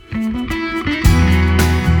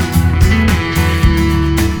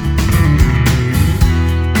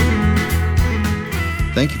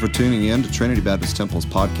Thank you for tuning in to Trinity Baptist Temple's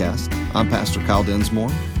podcast. I'm Pastor Kyle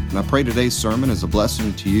Densmore, and I pray today's sermon is a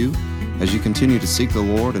blessing to you as you continue to seek the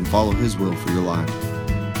Lord and follow His will for your life.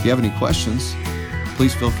 If you have any questions,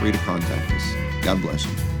 please feel free to contact us. God bless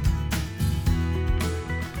you.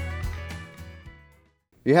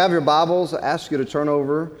 If you have your Bibles, I ask you to turn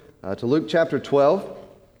over to Luke chapter 12.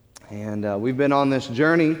 And we've been on this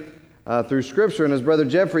journey through Scripture. And as Brother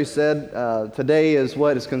Jeffrey said, today is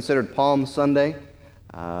what is considered Palm Sunday,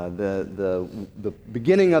 the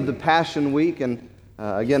beginning of the Passion Week. And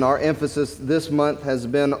again, our emphasis this month has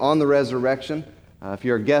been on the resurrection. If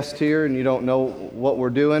you're a guest here and you don't know what we're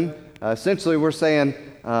doing, essentially we're saying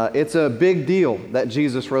it's a big deal that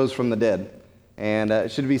Jesus rose from the dead. And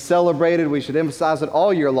it should be celebrated. We should emphasize it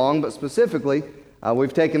all year long, but specifically,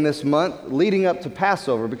 we've taken this month leading up to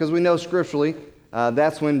Passover because we know scripturally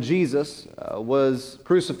that's when Jesus was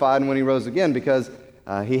crucified and when He rose again, because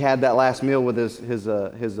He had that last meal with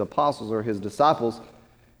his apostles or His disciples.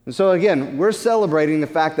 And so again, we're celebrating the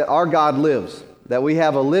fact that our God lives, that we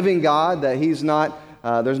have a living God, that He's not,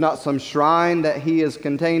 there's not some shrine that He is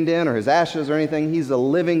contained in or His ashes or anything. He's a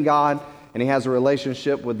living God, and He has a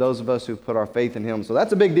relationship with those of us who put our faith in Him. So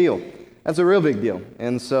that's a big deal. That's a real big deal.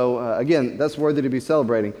 And so, again, that's worthy to be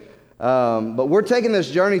celebrating. But we're taking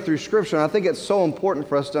this journey through Scripture, and I think it's so important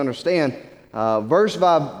for us to understand, verse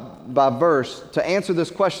by verse, to answer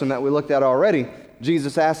this question that we looked at already.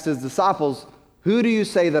 Jesus asked His disciples, "Who do you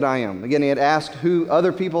say that I am?" Again, He had asked who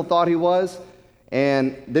other people thought He was,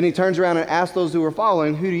 and then He turns around and asks those who were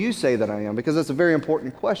following, "Who do you say that I am?" Because that's a very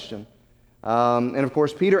important question. And of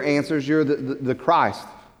course, Peter answers, "You're the Christ,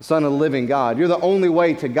 the Son of the living God. You're the only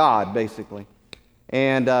way to God," basically.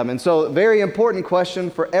 And so, very important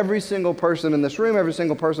question for every single person in this room, every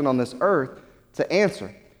single person on this earth to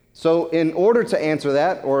answer. So in order to answer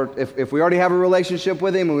that, or if we already have a relationship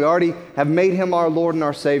with Him and we already have made Him our Lord and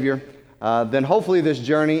our Savior, then hopefully this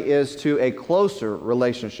journey is to a closer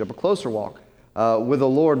relationship, a closer walk with the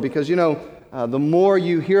Lord. Because, you know, the more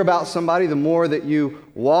you hear about somebody, the more that you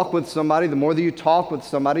walk with somebody, the more that you talk with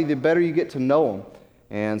somebody, the better you get to know them.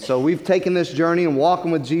 And so we've taken this journey and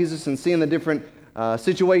walking with Jesus and seeing the different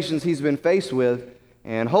situations He's been faced with.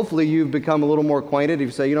 And hopefully you've become a little more acquainted. If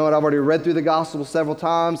you say, you know what, I've already read through the Gospel several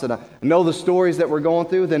times and I know the stories that we're going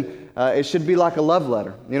through, then it should be like a love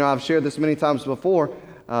letter. You know, I've shared this many times before,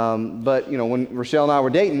 but, you know, when Rochelle and I were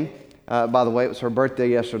dating, by the way, it was her birthday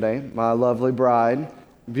yesterday, my lovely bride,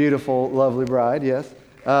 beautiful, lovely bride, yes.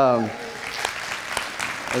 I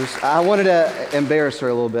wanted to embarrass her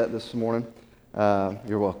a little bit this morning.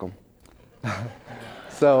 You're welcome.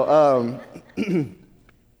 So,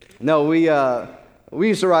 no, we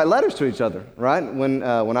used to write letters to each other, right? When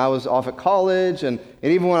I was off at college, and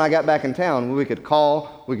even when I got back in town, we could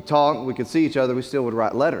call, we could talk, we could see each other, we still would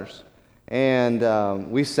write letters. And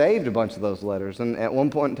we saved a bunch of those letters. And at one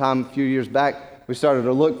point in time, a few years back, we started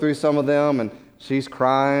to look through some of them, and she's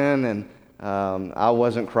crying, and I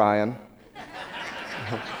wasn't crying.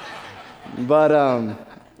 But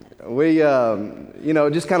we, you know,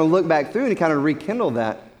 just kind of look back through and kind of rekindle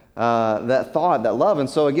that thought, that love. And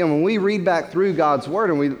so again, when we read back through God's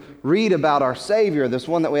Word and we read about our Savior, this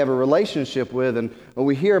one that we have a relationship with, and when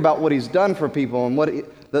we hear about what He's done for people and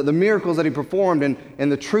the miracles that He performed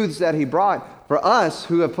and the truths that He brought, for us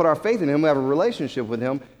who have put our faith in Him, who have a relationship with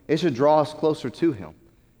Him, it should draw us closer to Him.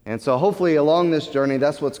 And so hopefully along this journey,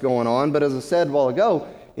 that's what's going on. But as I said a while ago,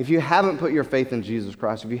 if you haven't put your faith in Jesus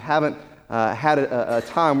Christ, if you haven't had a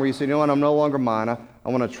time where you say, you know what, I'm no longer mine, I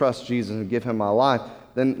want to trust Jesus and give Him my life,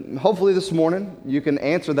 then hopefully this morning you can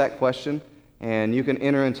answer that question and you can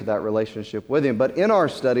enter into that relationship with Him. But in our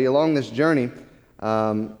study along this journey,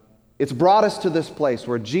 it's brought us to this place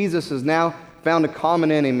where Jesus has now found a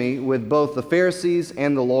common enemy with both the Pharisees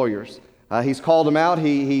and the lawyers. He's called them out.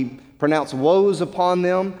 He pronounced woes upon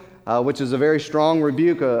them, which is a very strong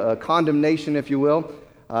rebuke, a condemnation, if you will.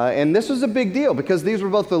 And this was a big deal because these were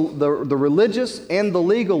both the religious and the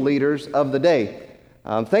legal leaders of the day.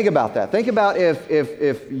 Think about that. Think about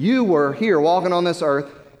if you were here walking on this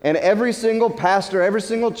earth and every single pastor, every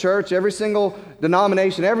single church, every single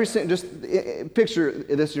denomination, just picture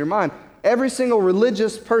this in your mind, every single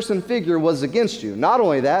religious person figure was against you. Not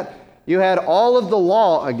only that, you had all of the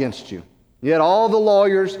law against you. You had all the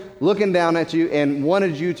lawyers looking down at you and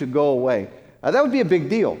wanted you to go away. That would be a big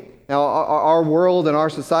deal. Now, our world and our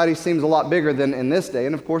society seems a lot bigger than in this day,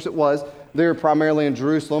 and of course it was. They were primarily in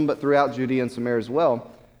Jerusalem, but throughout Judea and Samaria as well,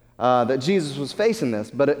 that Jesus was facing this.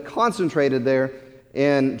 But it concentrated there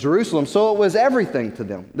in Jerusalem, so it was everything to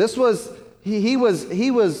them. This was, he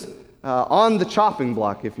was on the chopping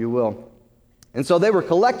block, if you will. And so they were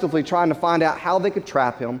collectively trying to find out how they could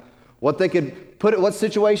trap Him, what they could what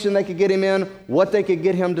situation they could get him in, what they could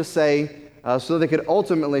get him to say, so they could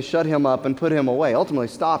ultimately shut him up and put him away, ultimately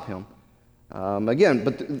stop him.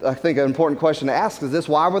 But I think an important question to ask is this: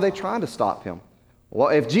 why were they trying to stop him? Well,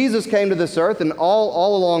 if Jesus came to this earth and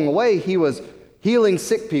all along the way he was healing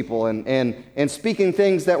sick people and speaking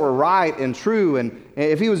things that were right and true, and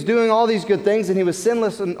if he was doing all these good things and he was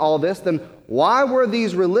sinless in all this, then why were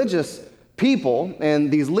these religious people and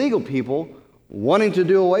these legal people wanting to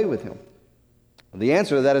do away with him? The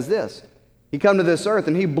answer to that is this: he came to this earth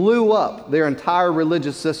and he blew up their entire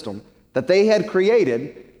religious system that they had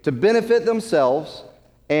created to benefit themselves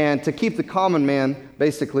and to keep the common man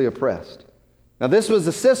basically oppressed. Now, this was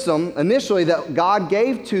a system initially that God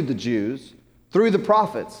gave to the Jews through the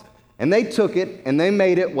prophets, and they took it and they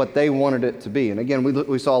made it what they wanted it to be. And again,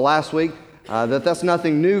 we saw last week that that's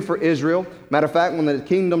nothing new for Israel. Matter of fact, when the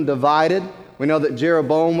kingdom divided, we know that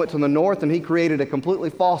Jeroboam went to the north and he created a completely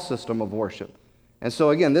false system of worship. And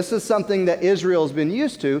so again, this is something that Israel has been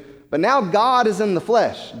used to, but now God is in the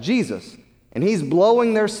flesh, Jesus, and he's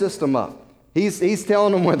blowing their system up. He's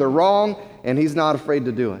telling them where they're wrong, and he's not afraid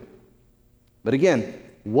to do it. But again,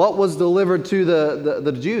 what was delivered to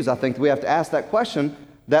the Jews? I think we have to ask that question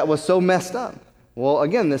that was so messed up. Well,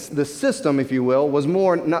 again, this system, if you will, was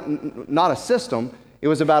more not a system. It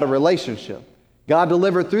was about a relationship. God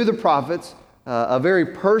delivered through the prophets a very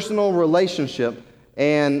personal relationship,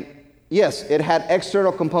 and yes, it had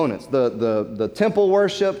external components. The temple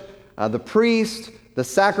worship, the priest, the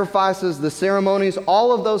sacrifices, the ceremonies,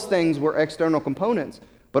 all of those things were external components.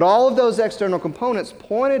 But all of those external components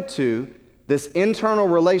pointed to this internal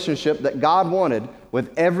relationship that God wanted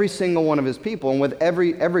with every single one of his people and with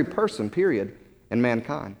every person, period, in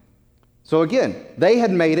mankind. So again, they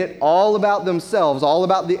had made it all about themselves, all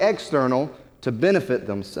about the external to benefit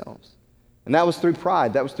themselves. And that was through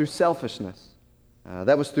pride, that was through selfishness,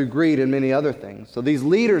 that was through greed and many other things. So these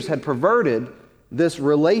leaders had perverted this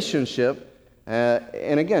relationship,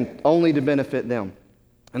 and again, only to benefit them.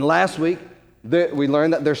 And last week, we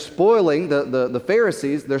learned that they're spoiling, the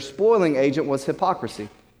Pharisees, their spoiling agent was hypocrisy.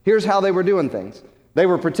 Here's how they were doing things. They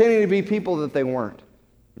were pretending to be people that they weren't.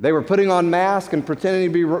 They were putting on masks and pretending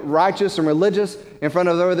to be righteous and religious in front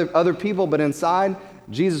of other people, but inside,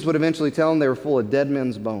 Jesus would eventually tell them they were full of dead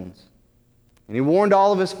men's bones. And he warned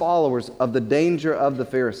all of his followers of the danger of the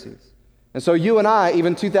Pharisees. And so you and I,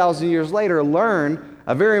 even 2,000 years later, learn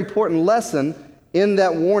a very important lesson in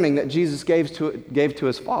that warning that Jesus gave to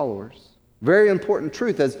his followers. Very important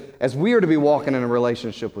truth as we are to be walking in a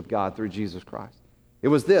relationship with God through Jesus Christ. It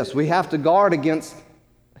was this: we have to guard against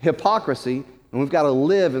hypocrisy, and we've got to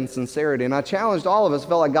live in sincerity. And I challenged all of us,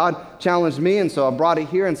 felt like God challenged me, and so I brought it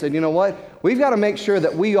here and said, you know what? We've got to make sure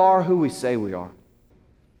that we are who we say we are.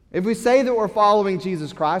 If we say that we're following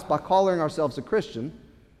Jesus Christ by calling ourselves a Christian,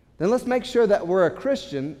 then let's make sure that we're a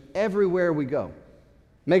Christian everywhere we go.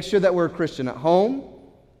 Make sure that we're a Christian at home,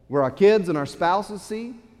 where our kids and our spouses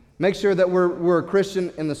see. Make sure that we're a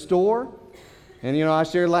Christian in the store. And you know, I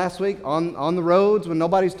shared last week on the roads when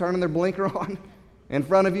nobody's turning their blinker on in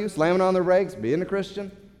front of you, slamming on their brakes, being a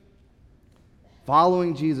Christian.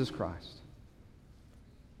 Following Jesus Christ.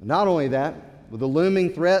 Not only that, with the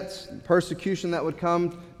looming threats, persecution that would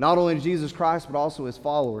come, not only to Jesus Christ, but also his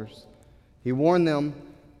followers, he warned them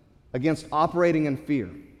against operating in fear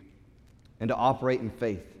and to operate in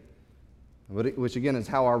faith, which again is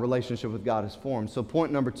how our relationship with God is formed. So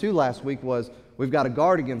point number 2 last week was we've got to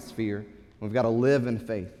guard against fear. We've got to live in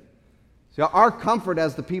faith. See, our comfort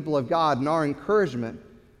as the people of God and our encouragement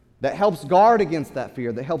that helps guard against that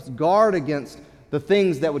fear, that helps guard against the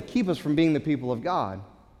things that would keep us from being the people of God,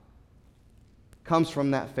 comes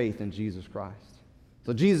from that faith in Jesus Christ.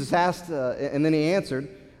 So Jesus asked, and then he answered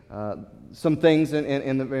some things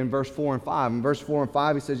in verse 4 and 5. In verse 4 and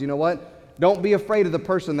 5, he says, you know what? Don't be afraid of the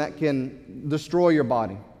person that can destroy your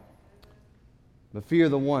body, but fear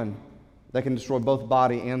the one that can destroy both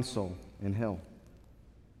body and soul in hell.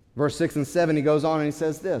 Verse 6 and 7, he goes on and he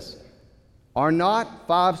says this: Are not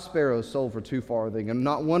 5 sparrows sold for 2 farthing, and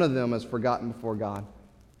not one of them is forgotten before God?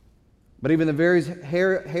 But even the very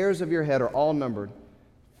hairs of your head are all numbered.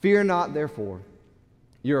 Fear not, therefore,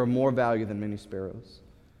 you are of more value than many sparrows.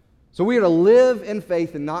 So we are to live in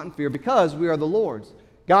faith and not in fear because we are the Lord's.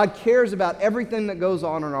 God cares about everything that goes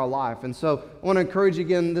on in our life. And so I want to encourage you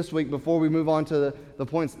again this week before we move on to the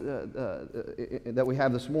points that we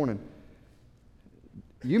have this morning.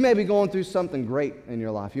 You may be going through something great in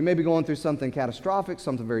your life. You may be going through something catastrophic,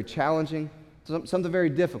 something very challenging, something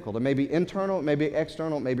very difficult. It may be internal, it may be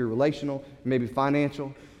external, it may be relational, it may be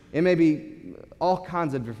financial. It may be all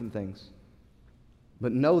kinds of different things.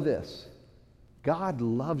 But know this: God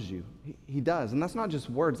loves you. He does. And that's not just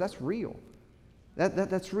words, that's real.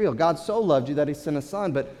 That's real. God so loved you that he sent his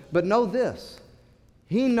son. But know this.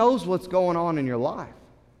 He knows what's going on in your life.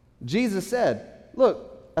 Jesus said,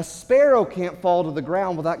 look, a sparrow can't fall to the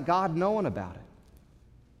ground without God knowing about it.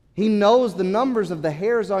 He knows the numbers of the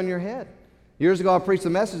hairs on your head. Years ago, I preached a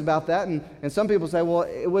message about that, and some people say, well,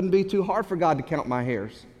 it wouldn't be too hard for God to count my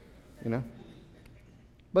hairs, you know.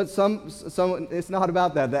 But some it's not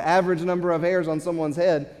about that. The average number of hairs on someone's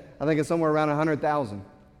head, I think, is somewhere around 100,000.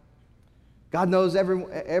 God knows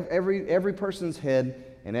every person's head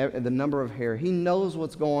and the number of hair. He knows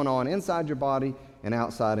what's going on inside your body and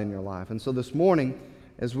outside in your life. And so this morning,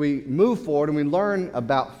 as we move forward and we learn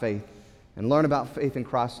about faith and learn about faith in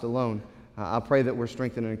Christ alone, I pray that we're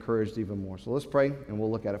strengthened and encouraged even more. So let's pray and we'll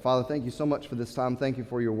look at it. Father, thank you so much for this time. Thank you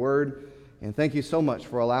for your word. And thank you so much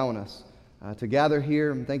for allowing us to gather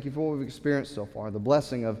here. And thank you for what we've experienced so far. The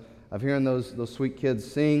blessing of hearing those sweet kids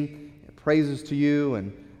sing praises to you.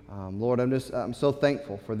 And Lord, I'm so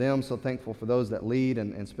thankful for them, so thankful for those that lead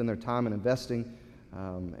and spend their time in investing.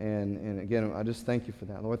 And again, I just thank you for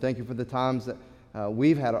that. Lord, thank you for the times that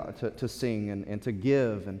we've had to sing and to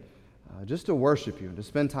give and just to worship you and to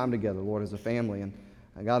spend time together, Lord, as a family. And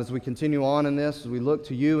God, as we continue on in this, as we look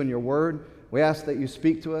to you and your word, we ask that you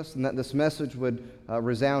speak to us and that this message would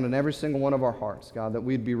resound in every single one of our hearts, God, that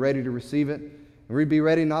we'd be ready to receive it, and we'd be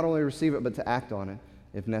ready not only to receive it, but to act on it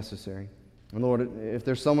if necessary. And Lord, if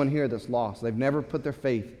there's someone here that's lost, they've never put their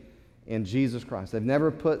faith in Jesus Christ, they've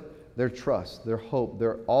never put their trust, their hope,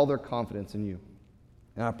 all their confidence in you.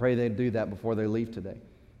 And I pray they'd do that before they leave today.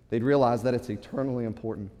 They'd realize that it's eternally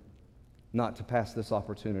important not to pass this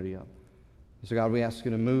opportunity up. So God, we ask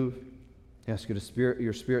you to move. We ask you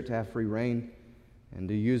your spirit to have free reign and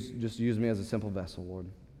to just use me as a simple vessel, Lord,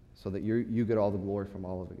 so that you get all the glory from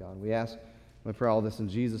all of it, God. We pray all this in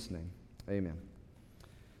Jesus' name. Amen.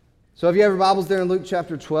 So if you have your Bibles there in Luke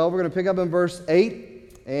chapter 12, we're going to pick up in verse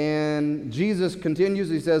 8. And Jesus continues.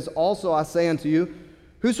 He says, also I say unto you,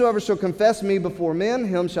 whosoever shall confess me before men,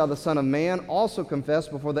 him shall the Son of Man also confess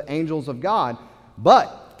before the angels of God.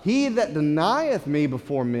 But he that denieth me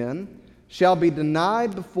before men shall be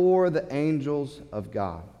denied before the angels of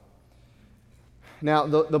God. Now,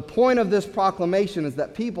 the point of this proclamation is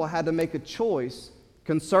that people had to make a choice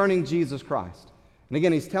concerning Jesus Christ. And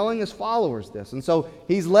again, he's telling his followers this. And so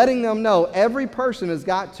he's letting them know every person has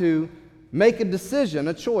got to make a decision,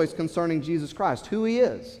 a choice concerning Jesus Christ, who he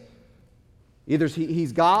is. Either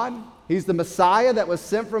he's God, he's the Messiah that was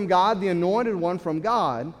sent from God, the anointed one from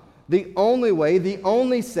God, the only way, the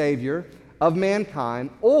only Savior of mankind,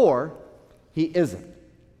 or he isn't.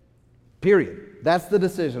 Period. That's the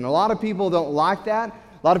decision. A lot of people don't like that.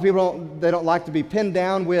 A lot of people don't like to be pinned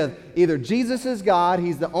down with either Jesus is God,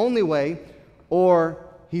 he's the only way, or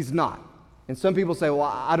he's not. And some people say, well,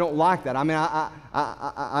 I don't like that. I mean,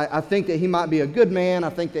 I think that he might be a good man. I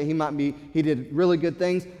think that he did really good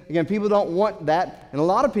things. Again, people don't want that. And a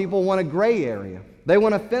lot of people want a gray area. They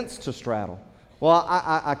want a fence to straddle. Well,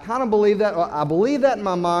 I kind of believe that. I believe that in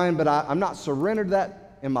my mind, but I'm not surrendered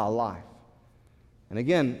that in my life. And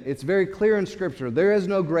again, it's very clear in Scripture. There is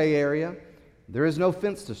no gray area. There is no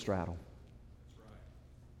fence to straddle.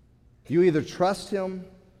 You either trust him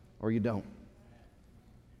or you don't.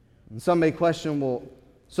 And some may question, well,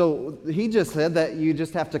 so he just said that you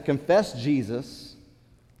just have to confess Jesus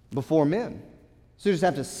before men. So you just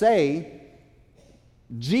have to say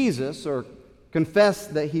Jesus or confess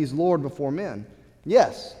that he's Lord before men.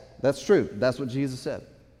 Yes, that's true. That's what Jesus said.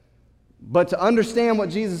 But to understand what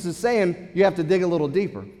Jesus is saying, you have to dig a little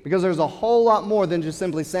deeper, because there's a whole lot more than just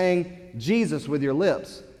simply saying Jesus with your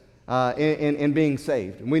lips in being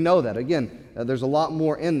saved. And we know that. Again, there's a lot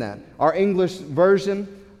more in that. Our English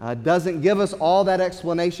version doesn't give us all that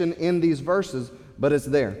explanation in these verses, but it's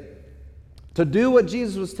there. To do what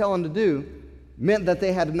Jesus was telling to do meant that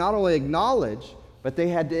they had to not only acknowledge, but they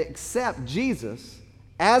had to accept Jesus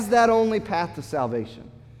as that only path to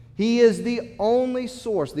salvation. He is the only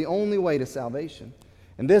source, the only way to salvation.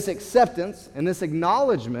 And this acceptance and this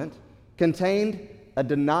acknowledgement contained a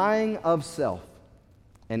denying of self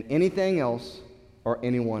and anything else or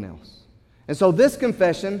anyone else. And so this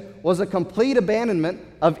confession was a complete abandonment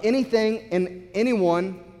of anything and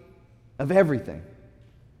anyone, of everything.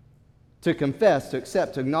 To confess, to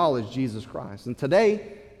accept, to acknowledge Jesus Christ. And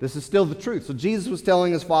today, this is still the truth. So Jesus was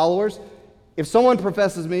telling his followers, if someone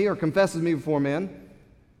professes me or confesses me before men,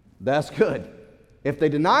 that's good. If they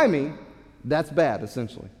deny me, that's bad,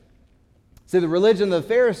 essentially. See, the religion of the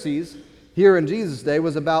Pharisees here in Jesus' day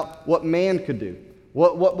was about what man could do,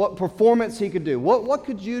 what performance he could do. What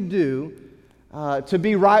could you do to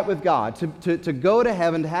be right with God, to go to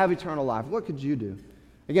heaven, to have eternal life? What could you do?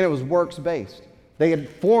 Again, it was works-based. They had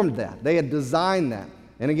formed that. They had designed that.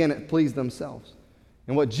 And again, it pleased themselves.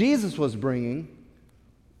 And what Jesus was bringing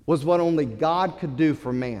was what only God could do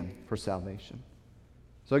for man for salvation.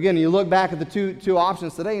 So again, you look back at the two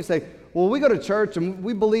options today and say, well, we go to church and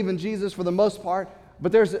we believe in Jesus for the most part,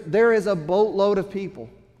 but there is a boatload of people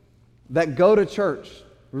that go to church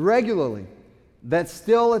regularly that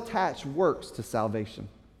still attach works to salvation.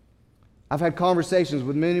 I've had conversations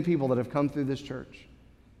with many people that have come through this church,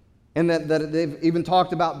 and that they've even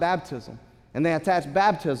talked about baptism, and they attach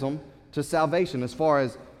baptism to salvation as far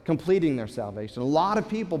as completing their salvation. A lot of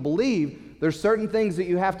people believe there's certain things that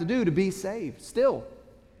you have to do to be saved still,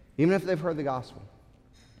 even if they've heard the gospel.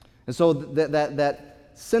 And so that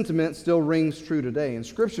sentiment still rings true today. And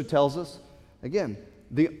Scripture tells us, again,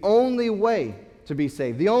 the only way to be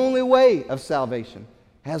saved, the only way of salvation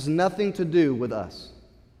has nothing to do with us.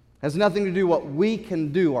 Has nothing to do what we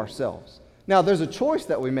can do ourselves. Now, there's a choice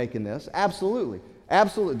that we make in this, absolutely.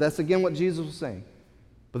 Absolutely. That's again what Jesus was saying.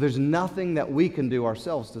 But there's nothing that we can do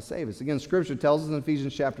ourselves to save us. Again, Scripture tells us in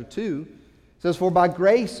Ephesians chapter 2, it says, "For by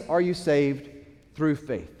grace are you saved through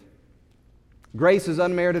faith." Grace is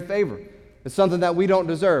unmerited favor. It's something that we don't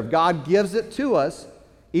deserve. God gives it to us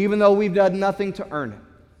even though we've done nothing to earn it.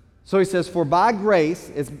 So he says, for by grace,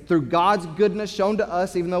 it's through God's goodness shown to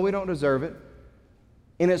us even though we don't deserve it,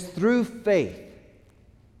 and it's through faith,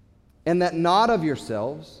 and that not of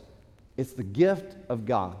yourselves, it's the gift of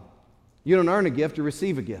God. You don't earn a gift, you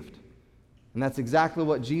receive a gift. And that's exactly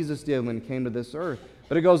what Jesus did when he came to this earth.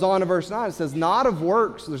 But it goes on to verse 9, it says, not of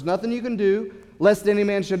works, there's nothing you can do, lest any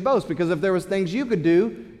man should boast. Because if there was things you could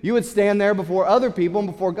do, you would stand there before other people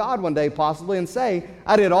and before God one day possibly and say,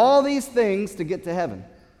 I did all these things to get to heaven.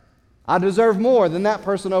 I deserve more than that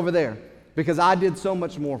person over there because I did so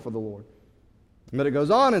much more for the Lord. But it goes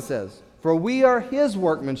on and says, for we are his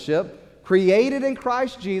workmanship, created in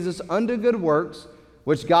Christ Jesus unto good works,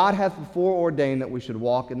 which God hath before ordained that we should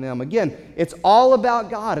walk in them. Again, it's all about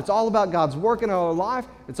God. It's all about God's work in our life.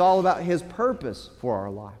 It's all about his purpose for our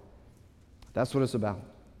life. That's what it's about.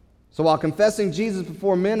 So while confessing Jesus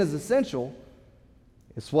before men is essential,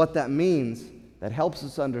 it's what that means that helps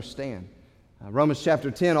us understand. Romans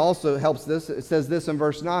chapter 10 also helps this. It says this in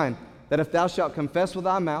verse 9, that if thou shalt confess with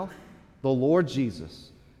thy mouth the Lord Jesus.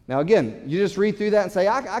 Now again, you just read through that and say,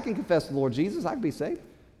 I can confess the Lord Jesus. I can be saved.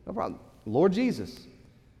 No problem. Lord Jesus.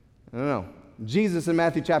 No. Jesus in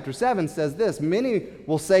Matthew chapter 7 says this, many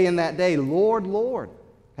will say in that day, Lord, Lord,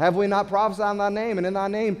 have we not prophesied in thy name, and in thy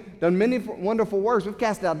name done many wonderful works? We've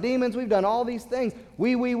cast out demons. We've done all these things.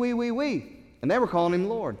 We. And they were calling him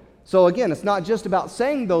Lord. So again, it's not just about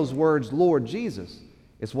saying those words, Lord Jesus.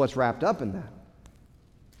 It's what's wrapped up in that.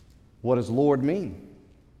 What does Lord mean?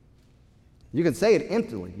 You can say it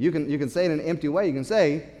emptily. You can say it in an empty way. You can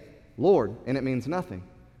say, Lord, and it means nothing.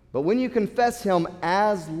 But when you confess him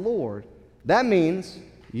as Lord, that means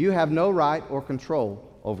you have no right or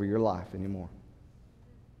control over your life anymore.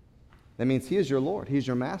 That means he is your Lord. He's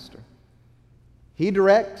your master. He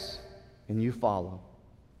directs and you follow.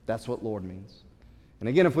 That's what Lord means. And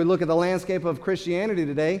again, if we look at the landscape of Christianity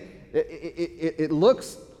today, it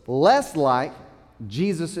looks less like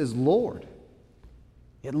Jesus is Lord.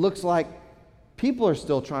 It looks like people are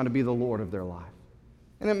still trying to be the Lord of their life.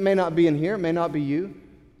 And it may not be in here, it may not be you,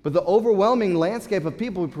 but the overwhelming landscape of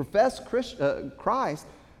people who profess Christ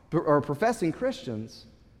or professing Christians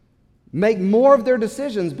make more of their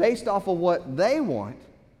decisions based off of what they want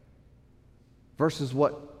versus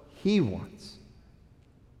what he wants.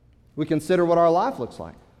 We consider what our life looks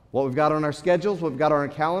like, what we've got on our schedules, what we've got on our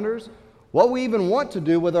calendars, what we even want to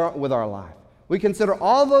do with our life. We consider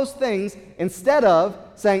all those things instead of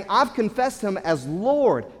saying, I've confessed him as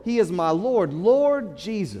Lord. He is my Lord, Lord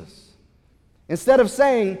Jesus. Instead of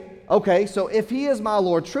saying, okay, so if he is my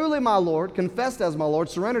Lord, truly my Lord, confessed as my Lord,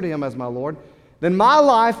 surrendered to him as my Lord, then my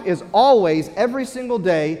life is always, every single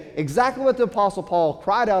day, exactly what the Apostle Paul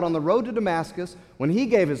cried out on the road to Damascus when he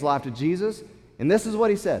gave his life to Jesus. And this is what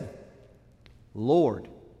he said, Lord,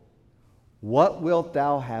 what wilt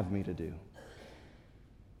thou have me to do?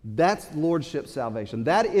 That's lordship salvation.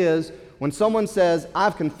 That is when someone says,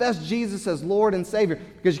 I've confessed Jesus as Lord and Savior,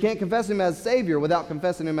 because you can't confess him as Savior without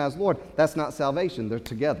confessing him as Lord. That's not salvation. They're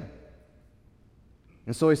together.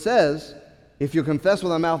 And so he says, if you confess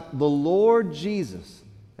with thy mouth the Lord Jesus,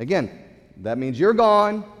 again, that means you're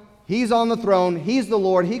gone, he's on the throne, he's the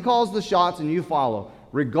Lord, he calls the shots, and you follow.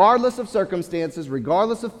 Regardless of circumstances,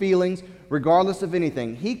 regardless of feelings, regardless of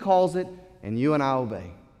anything. He calls it, and you and I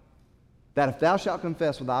obey. That if thou shalt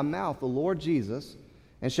confess with thy mouth the Lord Jesus,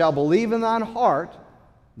 and shalt believe in thine heart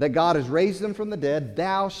that God has raised him from the dead,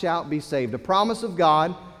 thou shalt be saved. The promise of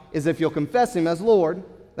God is if you'll confess him as Lord,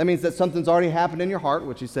 That means that something's already happened in your heart,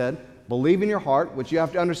 which he said. Believe in your heart, which you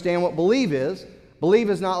have to understand what believe is. Believe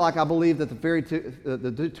is not like I believe that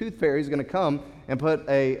the tooth fairy is going to come and put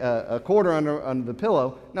a quarter under the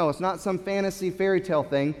pillow. No, it's not some fantasy fairy tale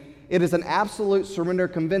thing. It is an absolute surrender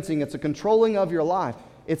convincing. It's a controlling of your life.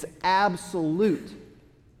 It's absolute.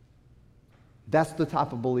 That's the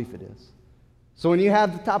type of belief it is. So when you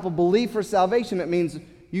have the type of belief for salvation, it means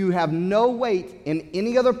you have no weight in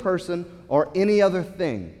any other person or any other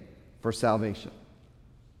thing for salvation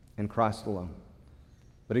in Christ alone.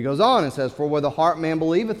 But he goes on and says, for where the heart man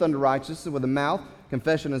believeth unto righteousness, and with the mouth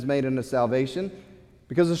confession is made unto salvation.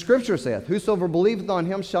 Because the Scripture saith, whosoever believeth on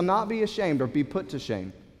him shall not be ashamed or be put to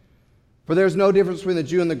shame. For there is no difference between the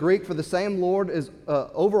Jew and the Greek, for the same Lord is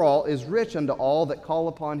over all is rich unto all that call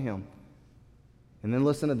upon him. And then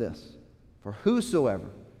listen to this. For whosoever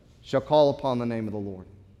shall call upon the name of the Lord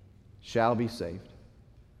shall be saved.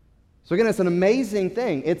 So again, it's an amazing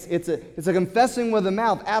thing. It's a confessing with the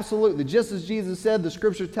mouth, absolutely. Just as Jesus said, the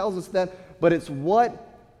Scripture tells us that, but it's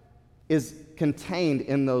what is contained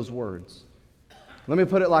in those words. Let me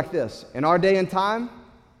put it like this. In our day and time,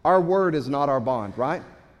 our word is not our bond, right?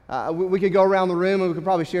 We could go around the room and we could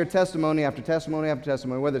probably share testimony after testimony after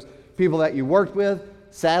testimony, whether it's people that you worked with,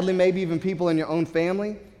 sadly, maybe even people in your own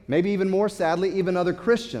family, maybe even more sadly, even other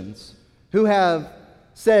Christians who have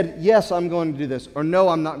said, yes, I'm going to do this, or no,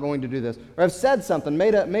 I'm not going to do this, or have said something,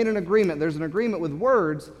 made an agreement. There's an agreement with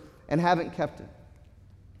words and haven't kept it.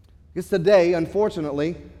 Because today,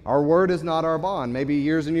 unfortunately, our word is not our bond. Maybe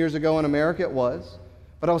years and years ago in America it was.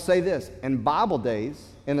 But I'll say this, in Bible days,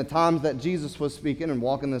 in the times that Jesus was speaking and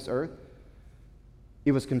walking this earth,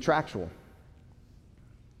 it was contractual.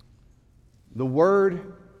 The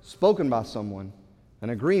word spoken by someone,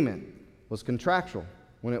 an agreement, was contractual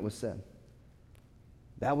when it was said.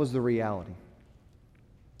 That was the reality.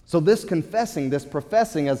 So this confessing, this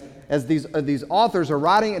professing, as these authors are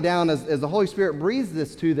writing it down, as the Holy Spirit breathes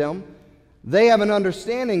this to them, they have an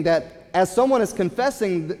understanding that as someone is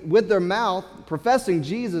confessing with their mouth, professing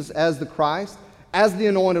Jesus as the Christ, as the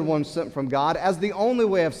anointed one sent from God, as the only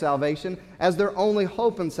way of salvation, as their only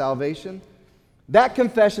hope in salvation, that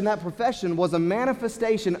confession, that profession was a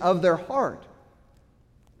manifestation of their heart,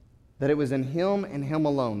 that it was in Him and Him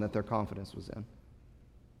alone that their confidence was in.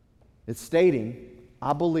 It's stating,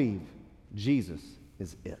 I believe Jesus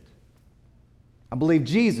is it. I believe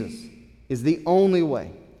Jesus is the only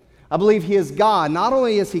way. I believe He is God. Not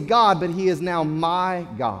only is He God, but He is now my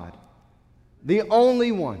God. The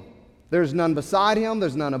only one. There's none beside Him,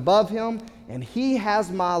 there's none above Him, and He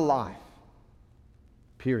has my life.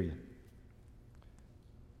 Period.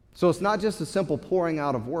 So it's not just a simple pouring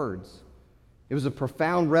out of words. It was a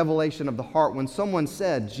profound revelation of the heart when someone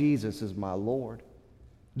said, Jesus is my Lord.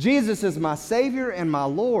 Jesus is my Savior and my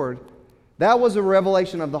Lord. That was a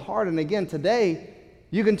revelation of the heart. And again, today,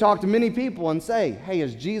 you can talk to many people and say, hey,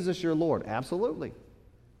 is Jesus your Lord? Absolutely.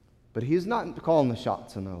 But He's not calling the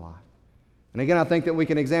shots in their life. And again, I think that we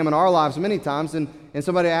can examine our lives many times, and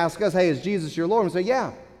somebody asks us, hey, is Jesus your Lord? And we say,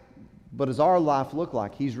 yeah. But does our life look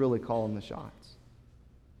like He's really calling the shots?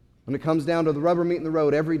 When it comes down to the rubber meeting the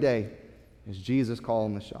road every day, is Jesus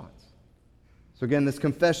calling the shots? So again, this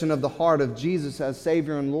confession of the heart of Jesus as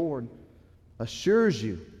Savior and Lord assures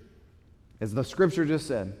you, as the Scripture just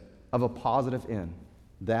said, of a positive end.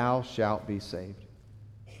 Thou shalt be saved.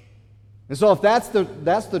 And so if that's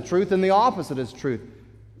the truth, then the opposite is truth.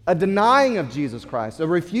 A denying of Jesus Christ, a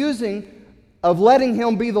refusing of letting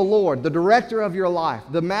Him be the Lord, the director of your life,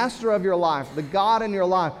 the master of your life, the God in your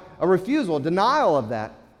life, a refusal, a denial of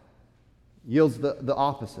that yields the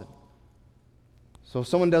opposite. So if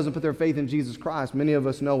someone doesn't put their faith in Jesus Christ, many of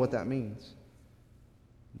us know what that means.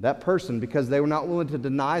 That person, because they were not willing to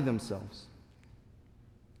deny themselves,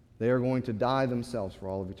 they are going to die themselves for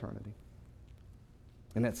all of eternity.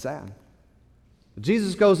 And that's sad.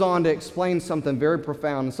 Jesus goes on to explain something very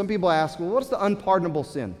profound. And some people ask, well, what's the unpardonable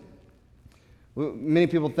sin? Well, many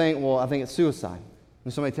people think, well, I think it's suicide.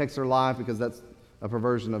 When somebody takes their life, because that's a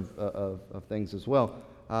perversion of things as well.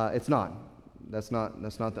 It's not. That's not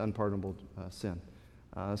the unpardonable sin.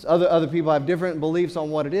 So other people have different beliefs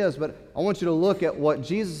on what it is, but I want you to look at what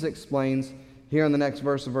Jesus explains here in the next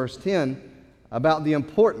verse of verse 10 about the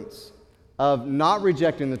importance of not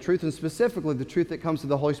rejecting the truth, and specifically the truth that comes to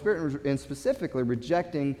the Holy Spirit, and specifically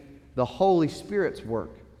rejecting the Holy Spirit's work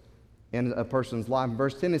in a person's life. In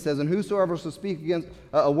verse 10 it says, and whosoever shall speak against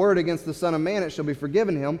a word against the Son of Man, it shall be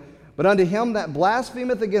forgiven him. But unto him that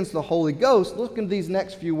blasphemeth against the Holy Ghost, look at these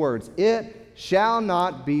next few words, it shall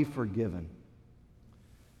not be forgiven.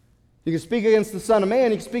 You can speak against the Son of Man,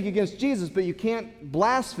 you can speak against Jesus, but you can't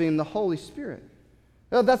blaspheme the Holy Spirit.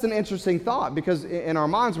 Well, that's an interesting thought, because in our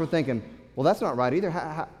minds we're thinking, well, that's not right either.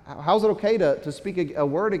 How's it okay to speak a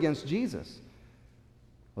word against Jesus?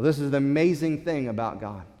 Well, this is the amazing thing about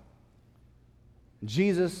God.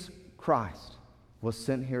 Jesus Christ was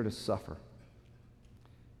sent here to suffer.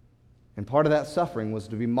 And part of that suffering was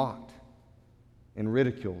to be mocked and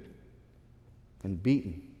ridiculed and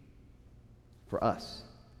beaten for us.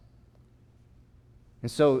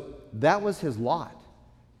 And so that was his lot.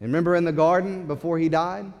 And remember in the garden before he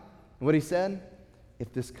died, what he said?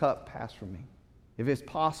 If this cup pass from me, if it's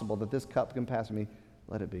possible that this cup can pass from me,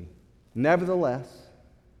 let it be. Nevertheless,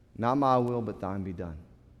 not my will, but thine be done.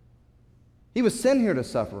 He was sent here to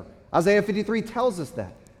suffer. Isaiah 53 tells us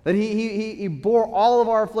that he bore all of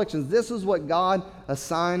our afflictions. This is what God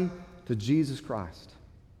assigned to Jesus Christ,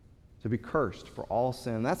 to be cursed for all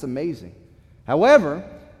sin. That's amazing. However,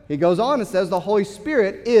 he goes on and says the Holy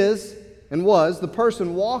Spirit is and was the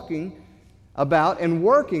person walking about and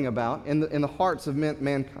working about in the hearts of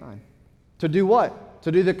mankind. To do what?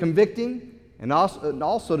 To do the convicting and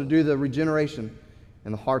also to do the regeneration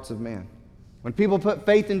in the hearts of man. When people put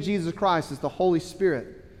faith in Jesus Christ, it's the Holy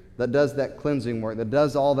Spirit that does that cleansing work, that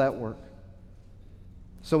does all that work.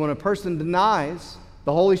 So when a person denies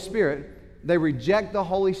the Holy Spirit, they reject the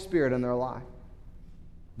Holy Spirit in their life.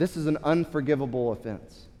 This is an unforgivable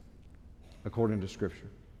offense, according to Scripture.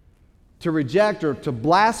 To reject or to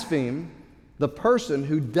blaspheme the person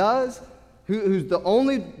who's the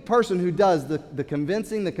only person who does the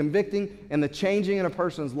convincing, the convicting, and the changing in a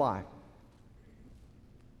person's life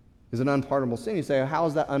is an unpardonable sin. You say, how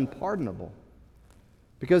is that unpardonable?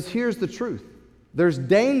 Because here's the truth. There's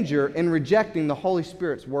danger in rejecting the Holy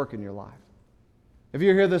Spirit's work in your life. If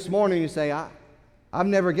you're here this morning and you say, I've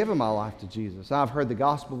never given my life to Jesus. I've heard the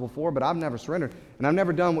gospel before, but I've never surrendered. And I've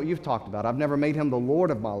never done what you've talked about. I've never made him the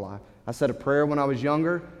Lord of my life. I said a prayer when I was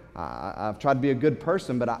younger. I've tried to be a good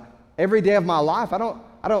person, but every day of my life, I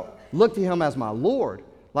don't look to him as my Lord.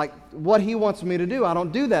 Like what he wants me to do, I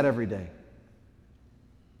don't do that every day.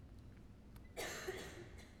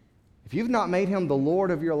 If you've not made him the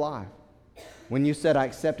Lord of your life, when you said, I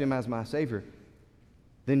accept him as my Savior,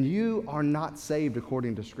 then you are not saved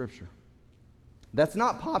according to Scripture. That's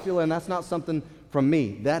not popular, and that's not something from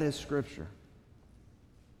me. That is Scripture.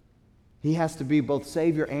 He has to be both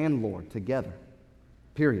Savior and Lord together,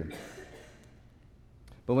 period.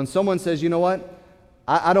 But when someone says, you know what,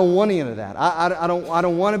 I don't want any of that. I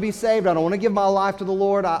don't want to be saved. I don't want to give my life to the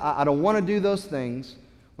Lord. I don't want to do those things.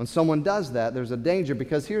 When someone does that, there's a danger,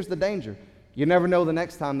 because here's the danger. You never know the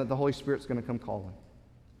next time that the Holy Spirit's going to come calling.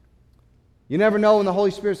 You never know when the Holy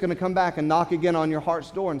Spirit's going to come back and knock again on your heart's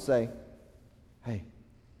door and say, hey,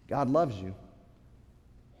 God loves you,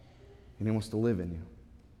 and he wants to live in you.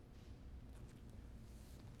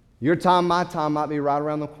 Your time, my time might be right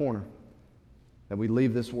around the corner that we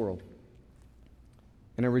leave this world.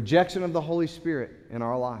 And a rejection of the Holy Spirit in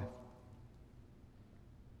our life,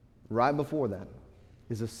 right before that,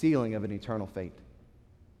 is a sealing of an eternal fate.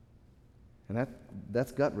 And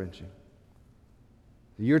that's gut-wrenching.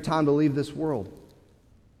 Your time to leave this world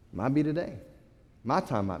might be today. My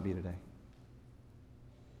time might be today.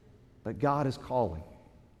 But God is calling.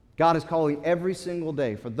 God is calling every single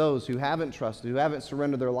day for those who haven't trusted, who haven't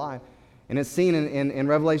surrendered their life. And it's seen in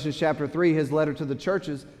Revelation chapter 3, his letter to the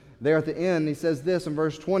churches. There at the end, he says this in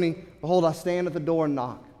verse 20, behold, I stand at the door and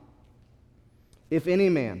knock. If any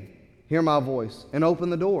man hear my voice and open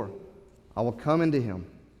the door, I will come into him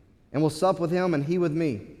and will sup with him and he with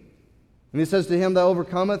me. And he says to him that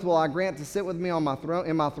overcometh, will I grant to sit with me on my throne,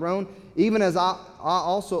 in my throne, even as I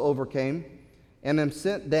also overcame and am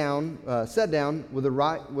set down with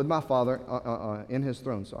my Father in his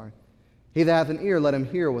throne. He that hath an ear, let him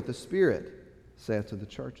hear what the Spirit saith to the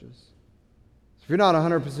churches. So if you're not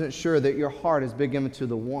 100% sure that your heart has been given to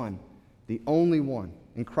the one, the only one,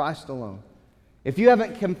 in Christ alone, if you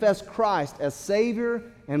haven't confessed Christ as Savior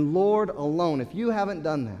and Lord alone, if you haven't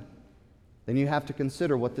done that, then you have to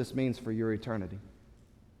consider what this means for your eternity.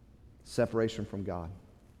 Separation from God.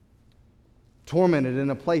 Tormented in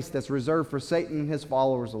a place that's reserved for Satan and his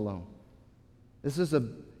followers alone. This is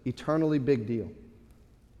an eternally big deal.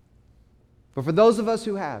 But for those of us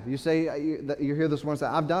who have, you say, you're here this morning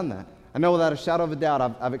and say, I've done that. I know without a shadow of a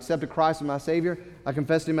doubt, I've accepted Christ as my Savior. I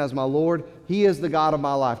confessed him as my Lord. He is the God of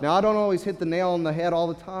my life. Now, I don't always hit the nail on the head all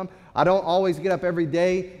the time. I don't always get up every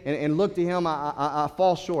day and look to him. I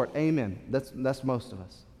fall short. Amen. That's most of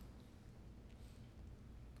us.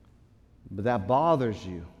 But that bothers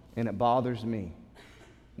you, and it bothers me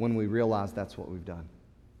when we realize that's what we've done.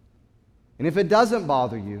 And if it doesn't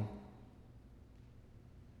bother you,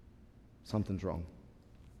 something's wrong.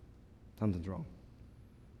 Something's wrong.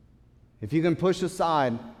 if you can push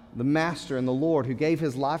aside the Master and the Lord who gave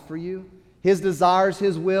His life for you, His desires,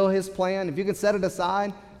 His will, His plan, if you can set it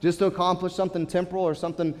aside just to accomplish something temporal or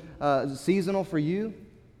something seasonal for you,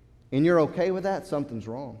 and you're okay with that, something's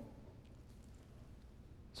wrong.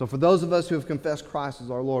 So for those of us who have confessed Christ as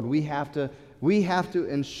our Lord, we have to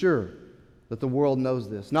ensure that the world knows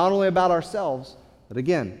this, not only about ourselves, but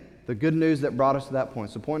again, the good news that brought us to that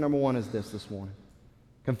point. So point number one is this morning.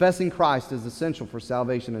 Confessing Christ is essential for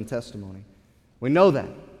salvation and testimony. We know that.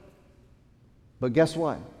 But guess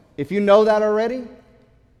what? If you know that already,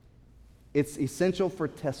 it's essential for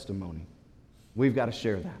testimony. We've got to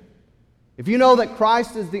share that. If you know that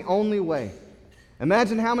Christ is the only way,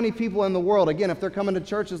 imagine how many people in the world, again, if they're coming to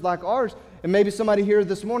churches like ours, and maybe somebody here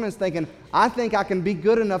this morning is thinking, I think I can be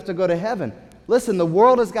good enough to go to heaven. Listen, the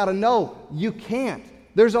world has got to know you can't.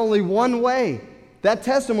 There's only one way. That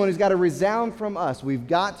testimony's got to resound from us. We've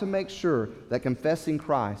got to make sure that confessing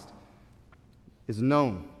Christ is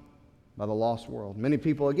known by the lost world. Many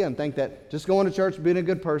people, again, think that just going to church, being a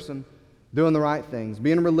good person, doing the right things,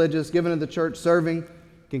 being religious, giving to the church, serving,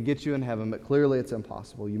 can get you in heaven. But clearly it's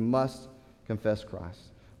impossible. You must confess Christ.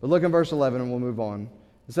 But look in verse 11 and we'll move on.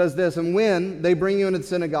 It says this, and when they bring you into the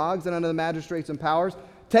synagogues and unto the magistrates and powers,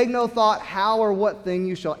 take no thought how or what thing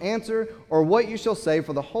you shall answer or what you shall say,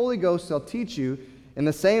 for the Holy Ghost shall teach you in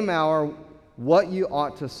the same hour what you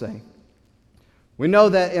ought to say. We know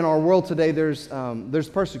that in our world today there's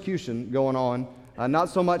persecution going on, not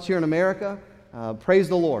so much here in America. Praise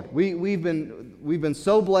the Lord. We've been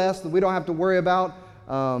so blessed that we don't have to worry about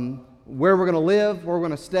where we're going to live, where we're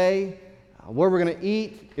going to stay, where we're going to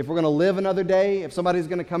eat, if we're going to live another day, if somebody's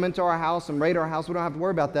going to come into our house and raid our house. We don't have to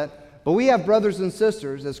worry about that. But we have brothers and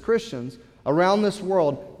sisters as Christians around this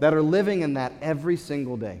world that are living in that every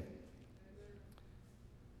single day.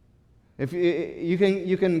 If you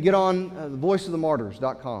can get on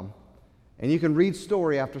thevoiceofthemartyrs.com and you can read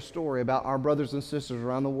story after story about our brothers and sisters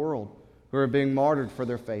around the world who are being martyred for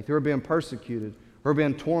their faith, who are being persecuted, who are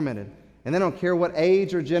being tormented. And they don't care what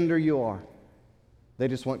age or gender you are. They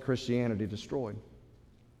just want Christianity destroyed.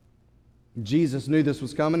 Jesus knew this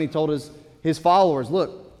was coming. He told his followers,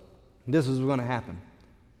 look, this is going to happen.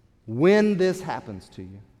 When this happens to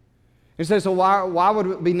you. He says, so why would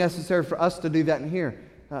it be necessary for us to do that in here?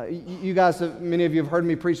 You guys, many of you have heard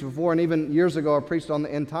me preach before, and even years ago I preached on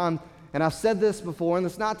the end time. And I've said this before, and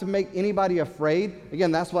it's not to make anybody afraid.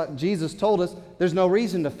 Again, that's what Jesus told us. There's no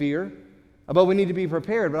reason to fear, but we need to be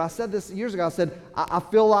prepared. But I said this years ago. I said, I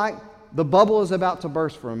feel like the bubble is about to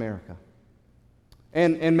burst for America.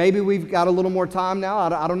 And maybe we've got a little more time now.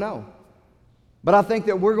 I don't know. But I think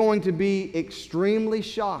that we're going to be extremely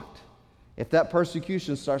shocked if that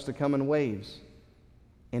persecution starts to come in waves.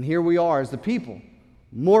 And here we are as the people,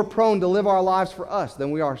 more prone to live our lives for us than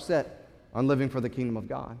we are set on living for the kingdom of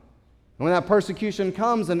God. And when that persecution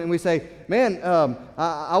comes and we say, man,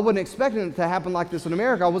 I wasn't expecting it to happen like this in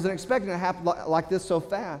America. I wasn't expecting it to happen like this so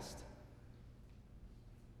fast.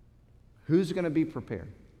 Who's going to be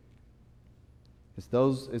prepared? It's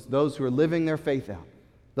those who are living their faith out.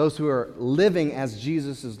 Those who are living as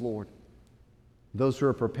Jesus is Lord. Those who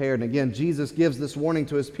are prepared. And again, Jesus gives this warning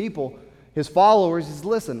to His people, His followers. He says,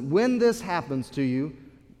 listen, when this happens to you,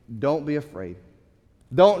 don't be afraid.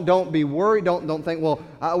 Don't be worried. Don't think, well,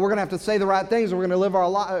 we're going to have to say the right things or we're going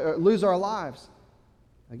to lose our lives.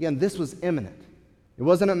 Again, this was imminent. It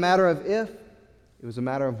wasn't a matter of if, it was a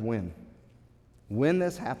matter of when. When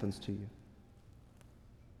this happens to you.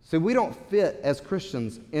 See, we don't fit as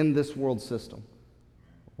Christians in this world system.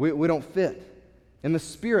 We don't fit in the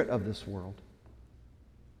spirit of this world.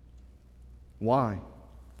 Why?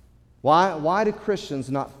 Why do Christians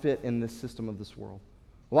not fit in this system of this world?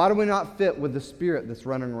 Why do we not fit with the spirit that's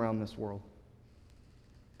running around this world?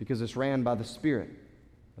 Because it's ran by the spirit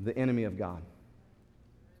of the enemy of God.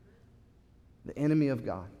 The enemy of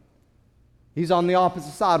God. He's on the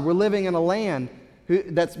opposite side. We're living in a land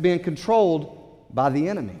that's being controlled by the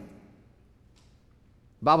enemy.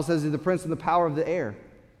 The Bible says He's the prince and the power of the air.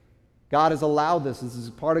 God has allowed this. This is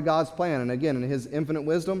part of God's plan. And again, in His infinite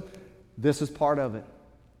wisdom, this is part of it.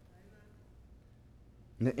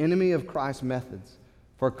 And the enemy of Christ's methods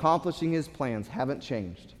for accomplishing His plans haven't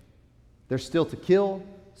changed. They're still to kill,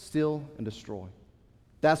 steal, and destroy.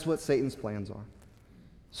 That's what Satan's plans are.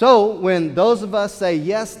 So when those of us say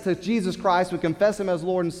yes to Jesus Christ, we confess Him as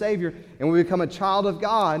Lord and Savior, and we become a child of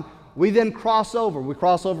God, we then cross over. We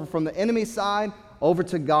cross over from the enemy's side over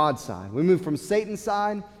to God's side. We move from Satan's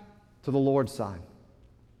side to the Lord's side.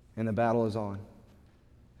 And the battle is on.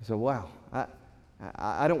 So, wow,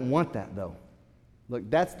 I don't want that though. Look,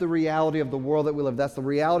 that's the reality of the world that we live. That's the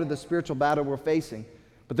reality of the spiritual battle we're facing.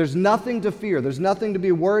 But there's nothing to fear. There's nothing to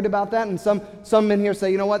be worried about that. And some men here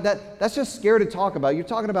say, you know what, that's just scary to talk about. You're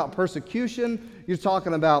talking about persecution. You're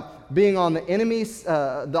talking about being on the enemy's,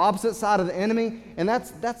 the opposite side of the enemy. And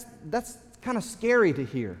that's kind of scary to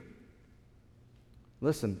hear.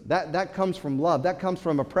 Listen, that comes from love. That comes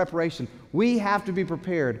from a preparation. We have to be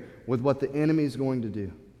prepared with what the enemy is going to do.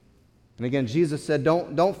 And again, Jesus said,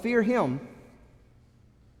 don't fear him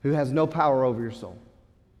who has no power over your soul.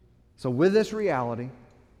 So with this reality,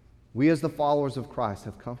 we as the followers of Christ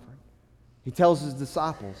have comfort. He tells his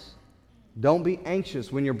disciples, don't be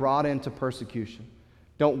anxious when you're brought into persecution.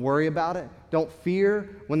 Don't worry about it. Don't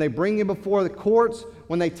fear when they bring you before the courts,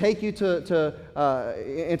 when they take you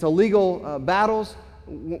into legal battles,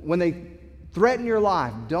 when they threaten your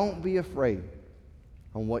life. Don't be afraid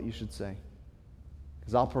on what you should say,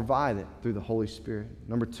 because I'll provide it through the Holy Spirit.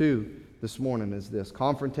 Number 2 this morning is this: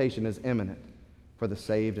 confrontation is imminent for the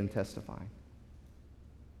saved and testifying.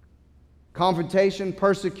 Confrontation,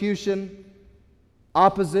 persecution,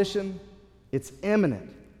 opposition, it's imminent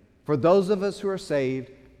for those of us who are saved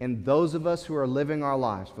and those of us who are living our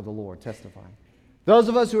lives for the Lord, testifying. Those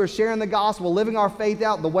of us who are sharing the gospel, living our faith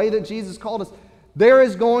out the way that Jesus called us, there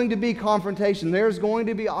is going to be confrontation. There's going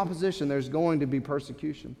to be opposition. There's going to be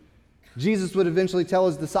persecution. Jesus would eventually tell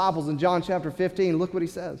his disciples in John chapter 15, look what he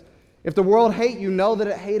says. If the world hate you, know that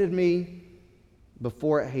it hated me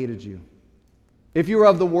before it hated you. If you were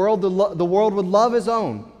of the world, the world would love his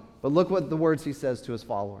own. But look what the words he says to his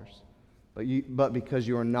followers. But because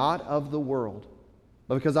you are not of the world,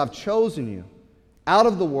 but because I've chosen you out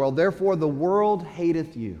of the world, therefore the world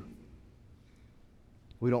hateth you.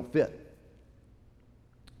 We don't fit.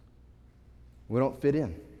 We don't fit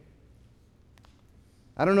in.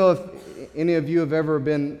 I don't know if any of you have ever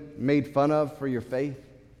been made fun of for your faith,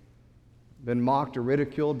 been mocked or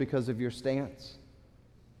ridiculed because of your stance,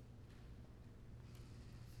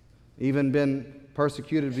 even been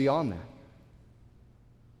persecuted beyond that.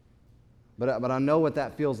 But I know what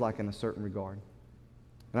that feels like in a certain regard.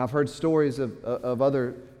 And I've heard stories of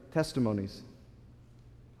other testimonies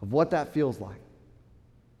of what that feels like.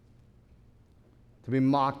 To be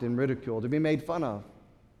mocked and ridiculed, to be made fun of.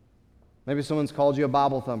 Maybe someone's called you a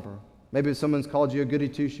Bible thumper. Maybe someone's called you a goody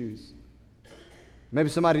two-shoes. Maybe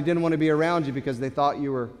somebody didn't want to be around you because they thought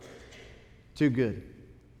you were too good.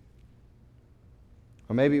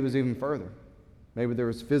 Or maybe it was even further. Maybe there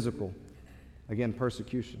was physical, again,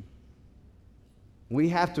 persecution. We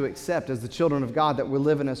have to accept as the children of God that we're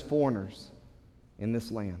living as foreigners in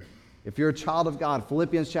this land. If you're a child of God,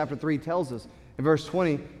 Philippians chapter 3 tells us in verse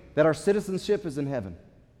 20 that our citizenship is in heaven.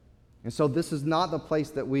 And so this is not the place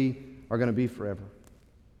that we are going to be forever.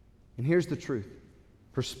 And here's the truth.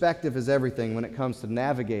 Perspective is everything when it comes to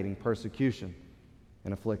navigating persecution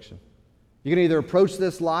and affliction. You can either approach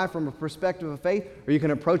this life from a perspective of faith, or you can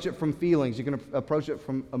approach it from feelings. You can approach it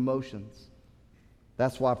from emotions.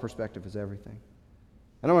 That's why perspective is everything.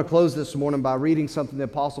 And I'm going to close this morning by reading something the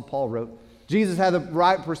Apostle Paul wrote. Jesus had the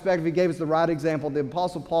right perspective. He gave us the right example. The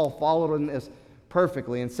Apostle Paul followed in this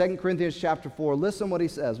perfectly. In 2 Corinthians chapter 4, listen what he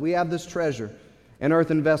says. We have this treasure in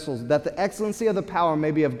earthen vessels, that the excellency of the power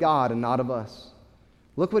may be of God and not of us.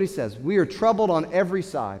 Look what he says. We are troubled on every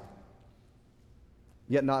side,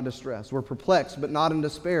 yet not distressed. We're perplexed, but not in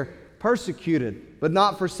despair. Persecuted, but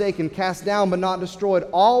not forsaken. Cast down, but not destroyed.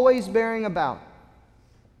 Always bearing about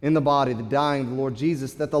in the body the dying of the Lord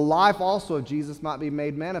Jesus, that the life also of Jesus might be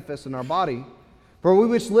made manifest in our body. For we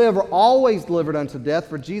which live are always delivered unto death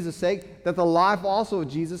for Jesus' sake, that the life also of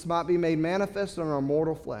Jesus might be made manifest in our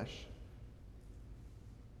mortal flesh.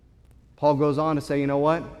 Paul goes on to say, you know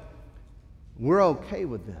what? We're okay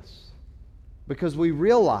with this because we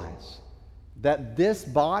realize that this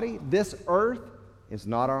body, this earth, is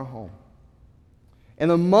not our home.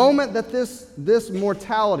 And the moment that this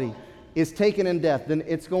mortality is taken in death, then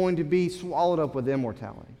it's going to be swallowed up with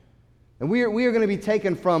immortality. And we are going to be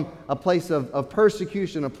taken from a place of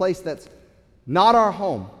persecution, a place that's not our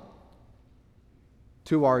home,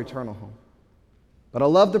 to our eternal home. But I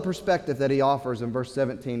love the perspective that he offers in verse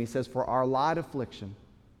 17. He says, for our light affliction,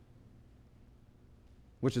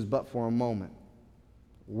 which is but for a moment,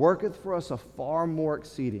 worketh for us a far more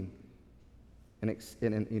exceeding and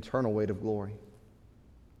an eternal weight of glory.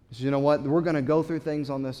 So you know what? We're going to go through things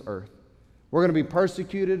on this earth. We're going to be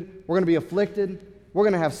persecuted. We're going to be afflicted. We're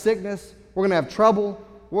going to have sickness. We're going to have trouble.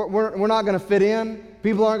 We're not going to fit in.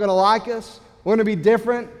 People aren't going to like us. We're going to be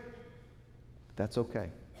different. That's okay.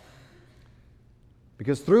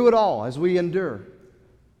 Because through it all, as we endure,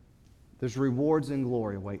 there's rewards and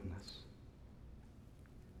glory awaiting us.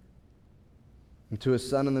 And to his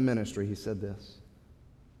son in the ministry, he said this,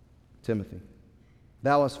 Timothy,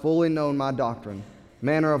 thou hast fully known my doctrine,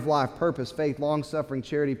 manner of life, purpose, faith, long-suffering,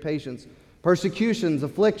 charity, patience, persecutions,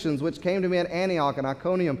 afflictions, which came to me at Antioch and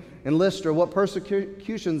Iconium and Lystra, what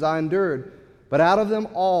persecutions I endured. But out of them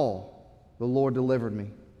all the Lord delivered me.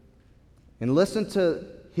 And listen to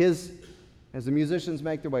his, as the musicians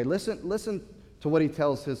make their way, listen to what he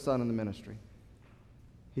tells his son in the ministry.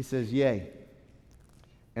 He says, yea,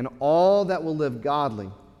 and all that will live godly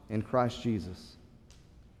in Christ Jesus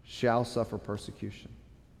shall suffer persecution.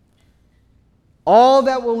 All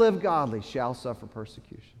that will live godly shall suffer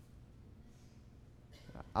persecution.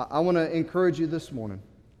 I want to encourage you this morning.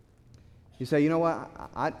 You say, you know what,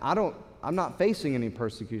 I'm not facing any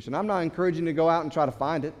persecution. I'm not encouraging you to go out and try to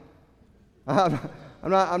find it. I'm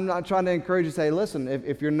not trying to encourage you to say, listen,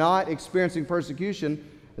 if you're not experiencing persecution,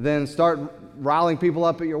 then start riling people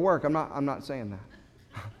up at your work. I'm not saying that.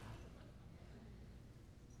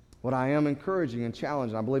 What I am encouraging and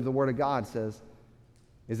challenging, I believe the Word of God says,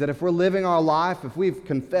 is that if we're living our life, if we've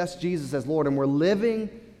confessed Jesus as Lord and we're living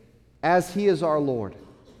as He is our Lord,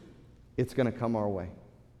 it's going to come our way.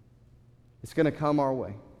 It's going to come our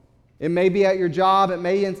way. It may be at your job, it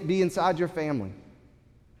may be inside your family,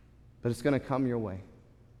 but it's going to come your way.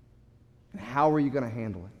 And how are you going to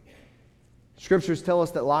handle it? Scriptures tell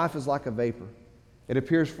us that life is like a vapor. It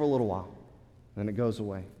appears for a little while, then it goes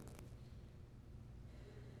away.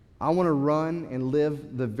 I want to run and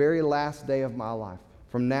live the very last day of my life,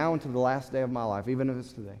 from now until the last day of my life, even if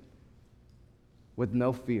it's today, with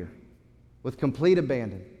no fear, with complete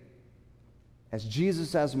abandon, as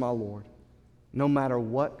Jesus as my Lord, no matter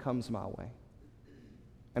what comes my way.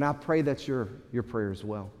 And I pray that's your prayer as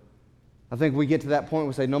well. I think we get to that point where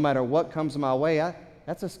we say, no matter what comes my way,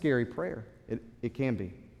 that's a scary prayer. It can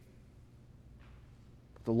be.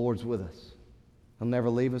 But the Lord's with us. He'll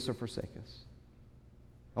never leave us or forsake us.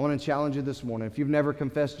 I want to challenge you this morning. If you've never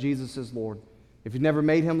confessed Jesus as Lord, if you've never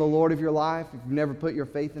made Him the Lord of your life, if you've never put your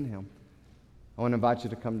faith in Him, I want to invite you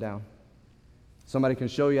to come down. Somebody can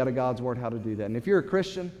show you out of God's Word how to do that. And if you're a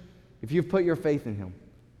Christian, if you've put your faith in Him,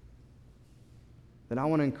 then I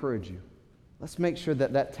want to encourage you. Let's make sure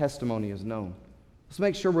that that testimony is known. Let's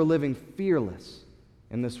make sure we're living fearless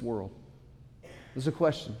in this world. There's a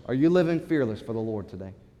question. Are you living fearless for the Lord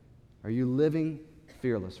today? Are you living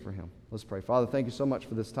fearless for Him? Let's pray. Father, thank you so much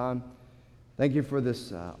for this time. Thank you for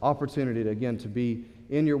this opportunity to be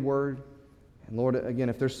in your Word. And Lord, again,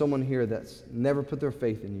 if there's someone here that's never put their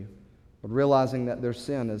faith in you, but realizing that their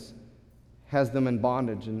sin has them in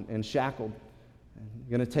bondage and shackled, and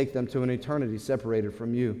going to take them to an eternity separated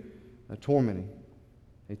from you, a tormenting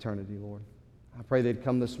eternity, Lord. I pray they'd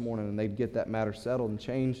come this morning and they'd get that matter settled and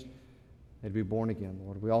changed. They'd be born again,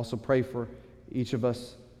 Lord. We also pray for each of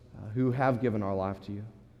us who have given our life to you.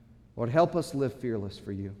 Lord, help us live fearless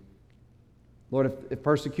for you. Lord, if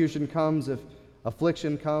persecution comes, if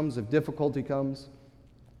affliction comes, if difficulty comes,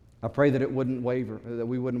 I pray that we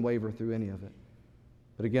wouldn't waver through any of it.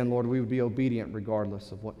 But again, Lord, we would be obedient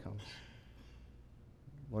regardless of what comes.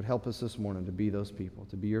 Lord, help us this morning to be those people,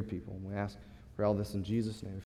 to be your people. And we ask for all this in Jesus' name.